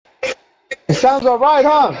Sounds alright,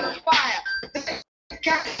 huh?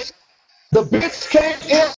 The bitch came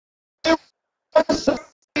in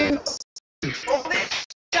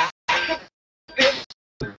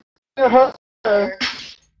her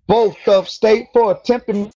both of state for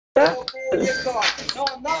attempting.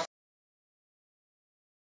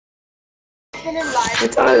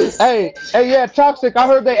 Hey, yeah, Toxic. I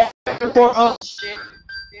heard they asked for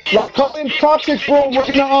like come in Toxic's room.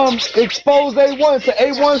 We're gonna expose A1 to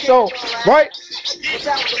A1 show, right?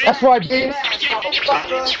 That's right, D.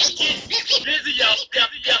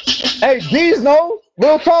 Hey, D's know.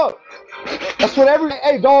 Real talk. That's what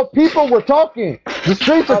hey, dog. People were talking. The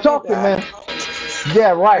streets are talking, man.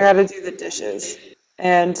 Yeah, right. I gotta do the dishes,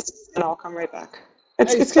 and I'll come right back.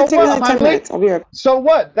 It's So gonna take me like 10 minutes. I'll be right back. So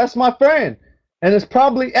what? That's my friend. And it's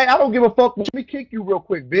probably, hey, I don't give a fuck. Let me kick you real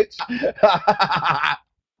quick, bitch.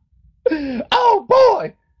 Oh,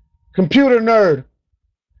 boy. Computer nerd.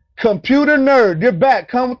 Computer nerd. You're back.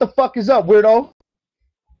 Come, what the fuck is up, weirdo?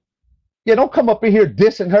 Yeah, don't come up in here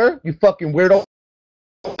dissing her, you fucking weirdo.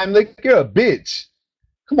 Heimlich, you're a bitch.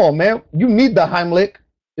 Come on, man. You need the Heimlich,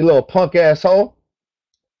 you little punk asshole.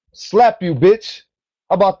 Slap you, bitch.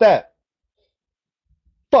 How about that?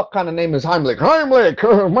 Fuck kind of name is Heimlich?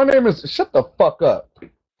 Heimlich! My name is... Shut the fuck up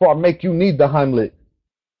before I make you need the Heimlich.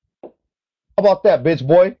 How about that, bitch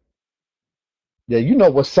boy? Yeah, you know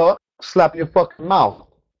what's up. Slap your fucking mouth.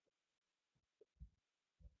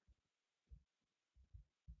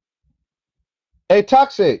 Hey,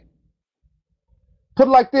 Toxic. Put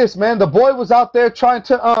it like this, man. The boy was out there trying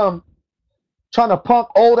to punk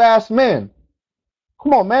old-ass men.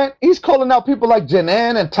 Come on, man. He's calling out people like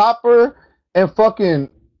Janan and Topper and fucking...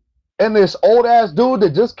 And this old ass dude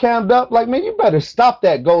that just cammed up, like, man, you better stop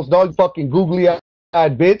that, ghost dog, fucking googly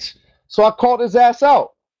eyed bitch. So I called his ass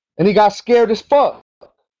out, and he got scared as fuck.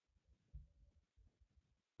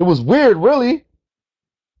 It was weird, really.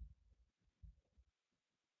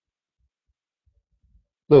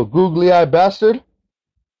 Little googly eyed bastard.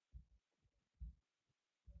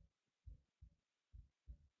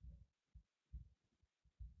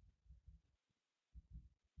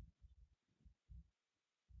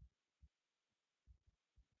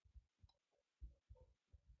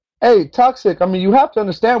 Hey, Toxic, I mean, you have to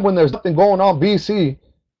understand when there's nothing going on BC,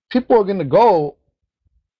 people are going to go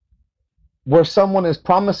where someone is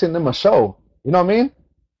promising them a show. You know what I mean?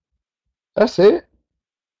 That's it.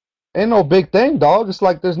 Ain't no big thing, dog. It's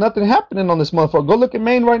like there's nothing happening on this motherfucker. Go look at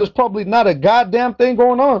Main right. There's probably not a goddamn thing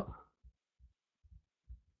going on.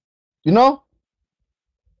 You know?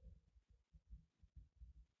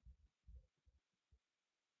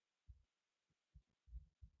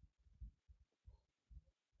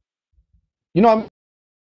 You know what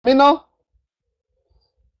I mean, though?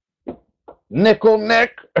 Nickel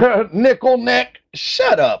neck, nickel neck.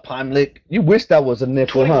 Shut up, Heimlich. You wish that was a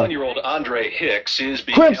nickel, huh? 21-year-old Andre Hicks is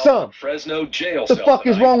being held in Fresno jail. What the fuck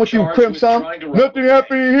is wrong with you, Crimson? Nothing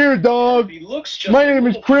happening here, dog. My name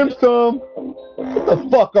is Crimson. Get the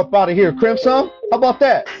fuck up out of here, Crimson. How about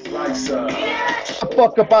that? Get the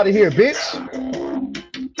fuck up out of here, bitch.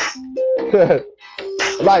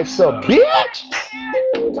 Life's a bitch.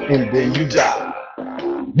 And then you die.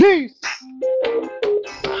 Peace.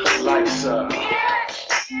 Life's a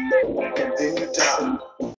and then you die.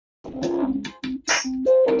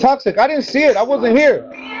 Toxic, I didn't see it. I wasn't here.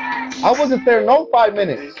 I wasn't there no 5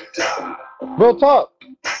 minutes. Real talk.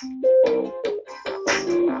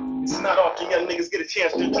 It's not often young niggas get a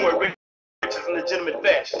chance to enjoy riches in legitimate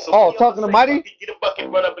fashion. So talking to Mighty? Get a bucket,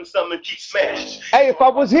 run up in something and keep smashed. Hey, if I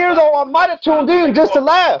was here though, I might have tuned in just to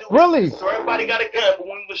laugh. Really. So everybody got a gun, but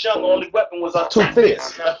when we was young, the only weapon was our two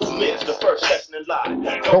fists. Now who lives the first lesson in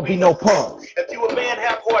life? Don't be no punk. If you a man,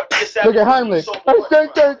 have heart, look at Heimlich.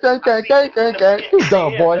 You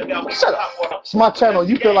dumb boy. Shut up. It's my channel.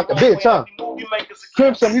 You feel like a bitch, huh?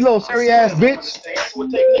 Crimson, you little scary ass bitch.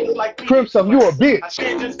 Crimson, you a bitch. I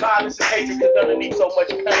can't just violence and hatred because underneath so much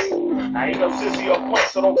pain. I ain't no sissy or punk,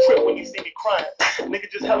 so don't trip when you see me crying. Nigga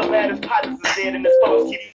just hella mad his partners is dead and his foes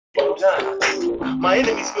keep dying. My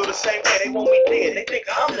enemies feel the same way. They want me dead. They think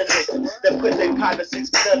I'm the nigga that put their partner 6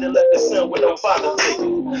 gun and left the son with no father figure.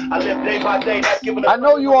 I live day by day, not giving up. I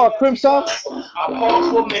know you are, Crimson. I pause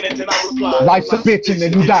for a minute and I reply. Life's a bitch and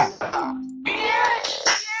then you die.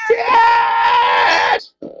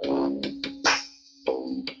 Yes!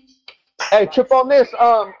 Hey, trip on this.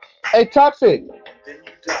 Hey, Toxic.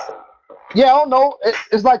 Yeah, I don't know.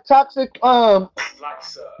 It's like Toxic.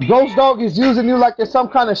 Ghost Dog is using you like it's some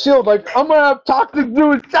kind of shield. Like, I'm gonna have Toxic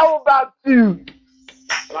do a show about you.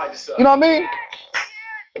 You know what I mean?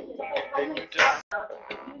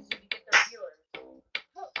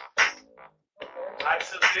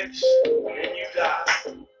 Life's a bitch, and you die.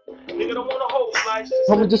 Nigga don't want a whole life.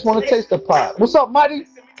 Homie just want to taste the pot. What's up, Mighty?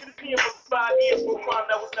 Send me to the pen for 5 years for a crime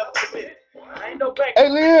that was never committed. I ain't no bank. Hey,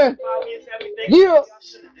 Leanne. 5 years, everything. Yeah.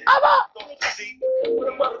 I'm up. See, what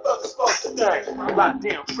a motherfucker supposed to think? Locked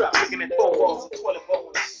down, trapped, looking at 4 walls and toilet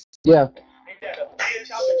bowls. Yeah. Ain't that a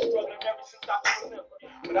bitch? I've been struggling ever since I can remember.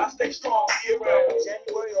 But I stay strong year round from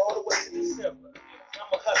January all the way to December.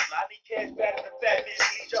 I'm a hustler. I need cash better than fat bitch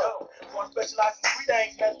need Joe. So I specialize in 3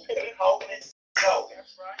 things: that's picking, holding, and go.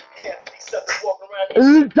 That's right. Can't be suckers walking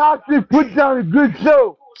around. Toxic put down a good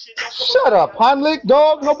show. Shut up, Heimlich,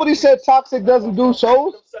 dog. Nobody said Toxic doesn't do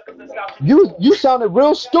shows. You sounded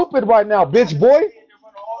real stupid right now, bitch boy.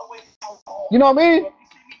 You know what I mean?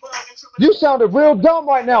 You sounded real dumb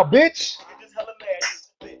right now, bitch.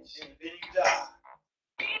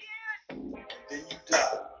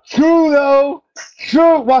 True though.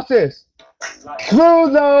 True. Watch this. True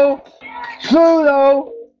though. True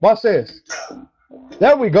though. Watch this.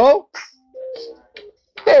 There we go.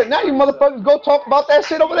 There, now you motherfuckers go talk about that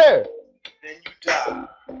shit over there. Then you die.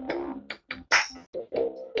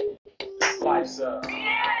 Life's up.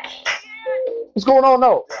 What's going on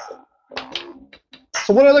though?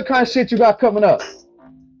 So what other kind of shit you got coming up?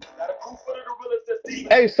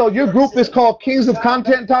 Hey, so your group is called Kings of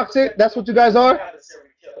Content Toxic? That's what you guys are?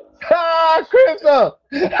 Ha! Crimson!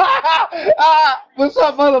 What's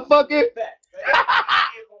up, motherfucker?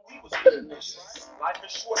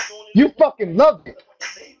 You fucking loved it.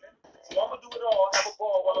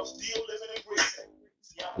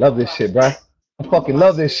 Love this shit, bro. I fucking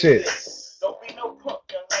love this shit.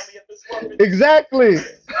 Exactly.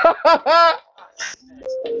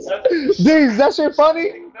 Jeez, that shit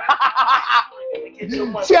funny?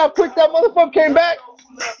 See how quick that motherfucker came back?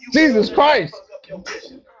 Jesus Christ.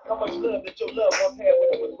 How much love that your loved ones had when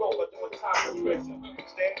you was broke or doing time in prison?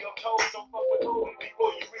 Stand your toes, don't fuck with hoes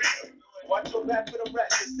before you reach them. Watch your back for the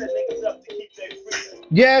rats that set niggas up to keep their freedom.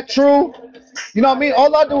 Yeah, true. You know what I mean?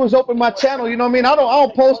 All I do is open my channel, you know what I mean? I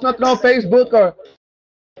don't post nothing on Facebook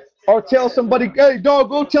or tell somebody, hey dog,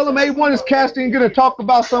 go tell them A1 is casting and gonna talk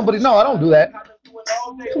about somebody. No, I don't do that.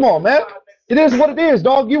 Come on, man. It is what it is,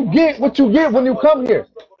 dog. You get what you get when you come here.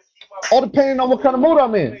 All depending on what kind of mood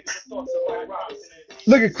I'm in.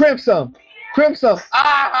 Look at Crimson. Crimson.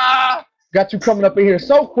 Ah! Got you coming up in here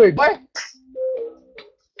so quick, boy.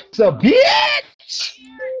 It's a bitch.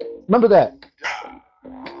 Remember that.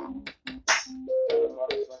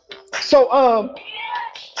 So, I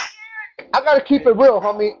gotta keep it real,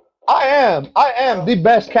 homie. I am the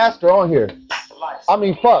best caster on here. I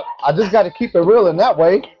mean, fuck. I just gotta keep it real in that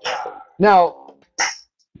way. Now,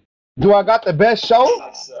 do I got the best show?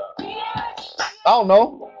 I don't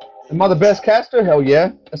know. Am I the best caster? Hell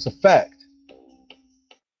yeah. That's a fact.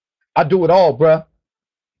 I do it all, bruh.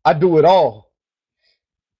 I do it all.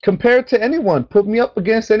 Compared to anyone. Put me up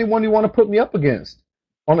against anyone you want to put me up against.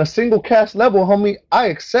 On a single cast level, homie, I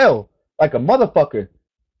excel like a motherfucker.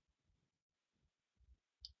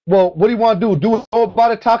 Well, what do you want to do? Do it all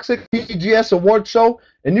about a Toxic PGS award show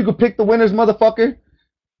and you can pick the winners, motherfucker?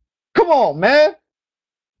 Come on, man.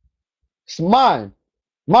 It's mine.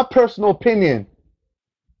 My personal opinion.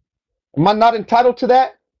 Am I not entitled to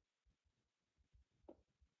that?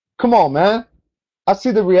 Come on, man. I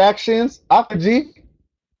see the reactions. G.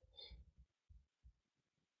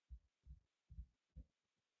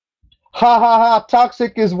 Ha ha ha.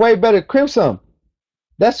 Toxic is way better. Crimson.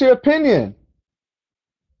 That's your opinion.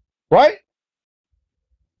 Right?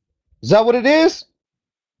 Is that what it is?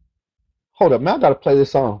 Hold up, man. I gotta play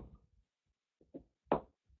this song.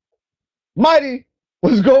 Mighty,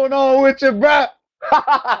 what's going on with you, bro?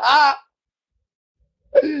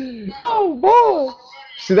 Oh boy.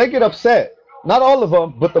 See, they get upset. Not all of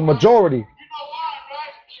them, but the majority.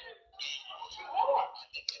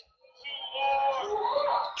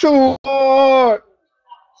 Too hard.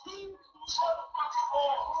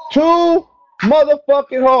 Too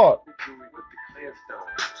motherfucking hard.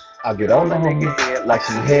 I get on the head like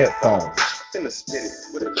some headphones. The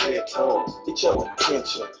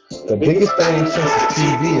biggest thing since the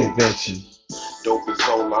TV invention. Dope is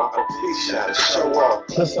on my shot to show off.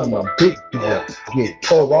 Plus I'm a big deal. Get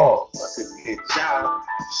tore off. I could get job.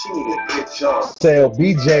 She need a good job. Sell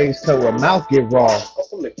BJs till her mouth get raw. I'm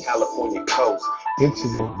from the California coast. Into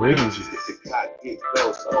the bridge. The cock get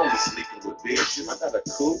close. I don't be sleeping with bitches. I got a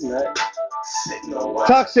cool nut. Sitting on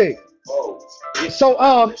Toxic. So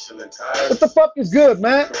what the fuck is good,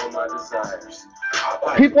 man?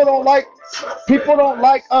 People don't like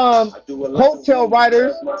hotel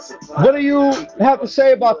writers. What do you have to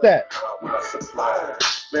say about that?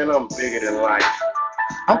 Man, I'm bigger than life.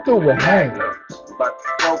 I'm through with hang.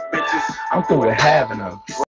 I'm through with having them.